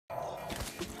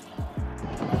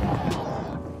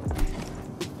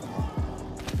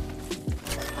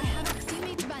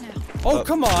Oh,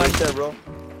 come on. Right there, bro.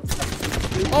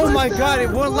 Oh my god, it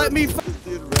won't let me.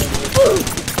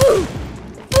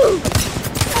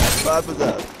 Clap his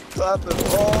ass. Clap him.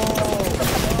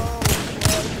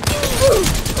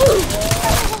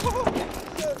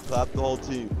 Clap the whole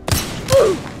team.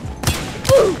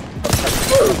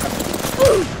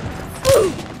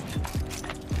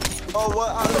 Oh,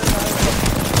 what?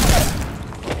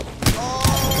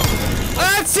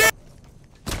 That's it!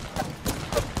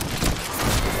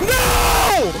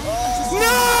 No!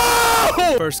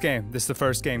 No! First game. This is the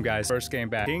first game, guys. First game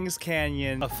back. Kings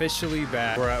Canyon officially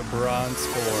back. We're at bronze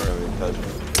 4.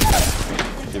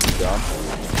 Give me down.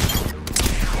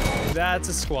 That's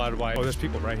a squad wipe. Oh, there's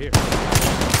people right here.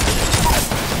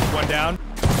 One down.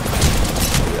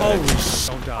 Holy sh!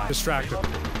 Don't die. Distracted.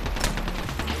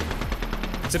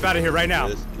 Zip out of here right now.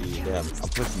 Yeah, I'm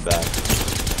pushing back.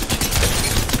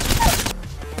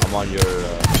 I'm on your.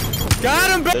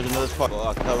 Got him! There's another spot.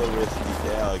 Oh, color whiskey.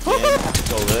 Yeah, again.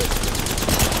 So lit.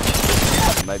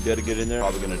 Might be able to get in there.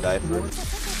 Probably gonna die first.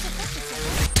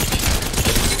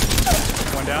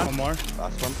 One down. One more.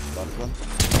 Last one. Last one.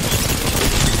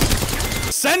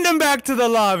 Send him back to the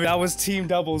lobby. That was team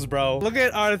doubles, bro. Look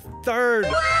at our third.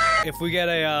 If we get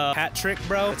a hat trick,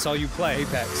 bro, that's all you play.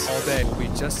 Apex all day. We'll be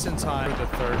just in time for the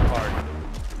third party.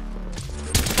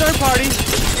 Third party.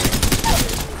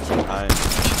 Nice.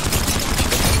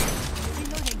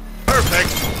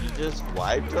 Perfect. You just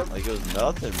wiped him like it was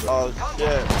nothing, bro. Oh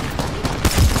shit.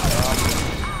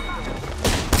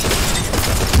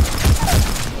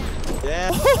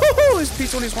 Damn. Oh, this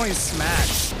P2020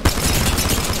 SMACKS.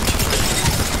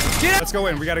 Get Let's go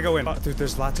in. We gotta go in. Oh, dude,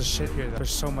 there's lots of shit here. There's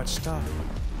so much stuff.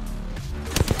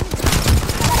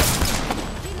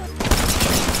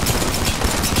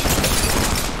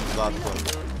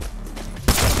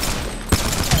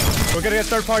 We're gonna get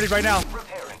third party right now.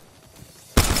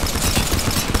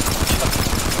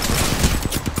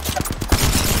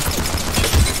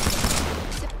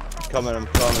 I'm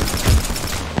coming.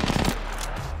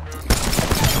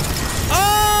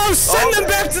 Oh, send them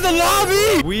back to the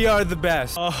lobby! We are the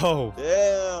best. Oh.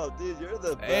 Damn, dude, you're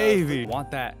the best. Baby.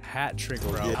 Want that hat trick,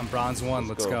 bro. Yeah. I'm bronze 1.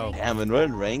 Let's go. Damn, and we're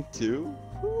in rank 2.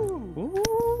 Ooh,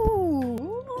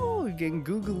 you're getting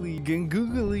googly. You're getting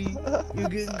googly. You're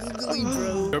getting googly,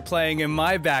 bro. We're playing in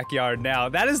my backyard now.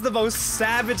 That is the most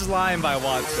savage line by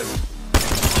Watson.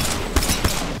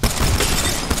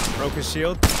 Broke his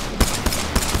shield.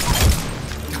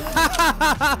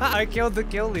 I killed the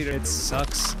kill leader. It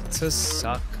sucks to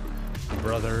suck,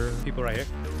 brother. People right here.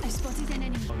 I spotted an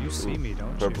enemy. Oh, you see me,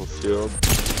 don't Purple you? shield.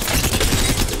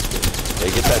 Hey,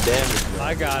 get that damage, man.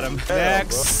 I got him. Yeah,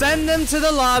 Next. bro. Send them to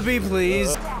the lobby,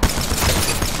 please.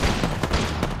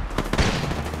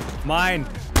 Mine.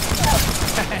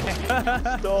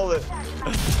 Stole it.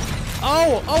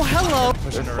 Oh, hello.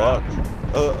 Pushing Good around.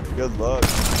 luck. Good luck.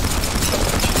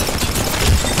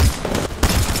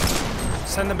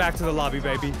 Send them back to the lobby,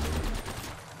 baby.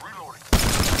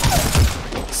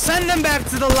 Send them back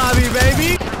to the lobby,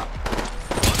 baby.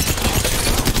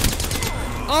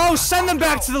 Oh, send them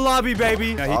back to the lobby,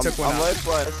 baby. Yeah, he took one I'm out.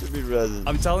 lifeline. That should be resin.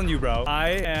 I'm telling you, bro. I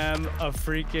am a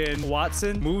freaking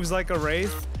Watson. Moves like a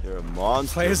wraith. You're a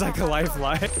monster. Plays like a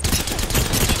lifeline.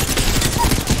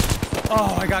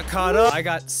 Oh, I got caught up. I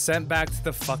got sent back to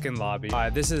the fucking lobby. All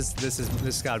right, this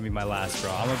gotta be my last,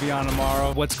 bro. I'm gonna be on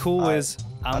tomorrow. What's cool is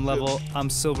I'm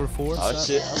silver 4. Oh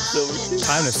shit, I'm silver 2.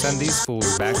 Time to send these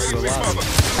fools back to the lobby.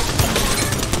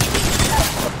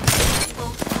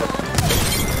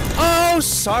 Oh,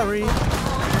 sorry.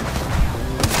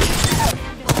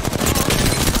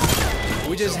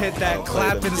 We just hit that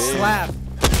clap and slap.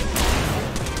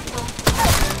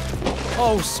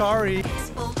 Oh, sorry.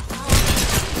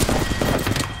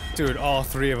 Dude, all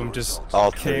 3 of them just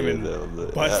came in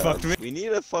butt fucked me. We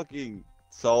need a fucking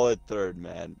solid third,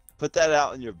 man. Put that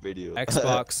out in your video.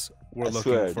 Xbox, we're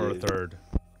looking for a third.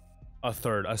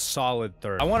 A solid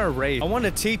third. I want a raid. I want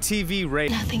a TTV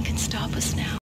raid. Nothing can stop us now.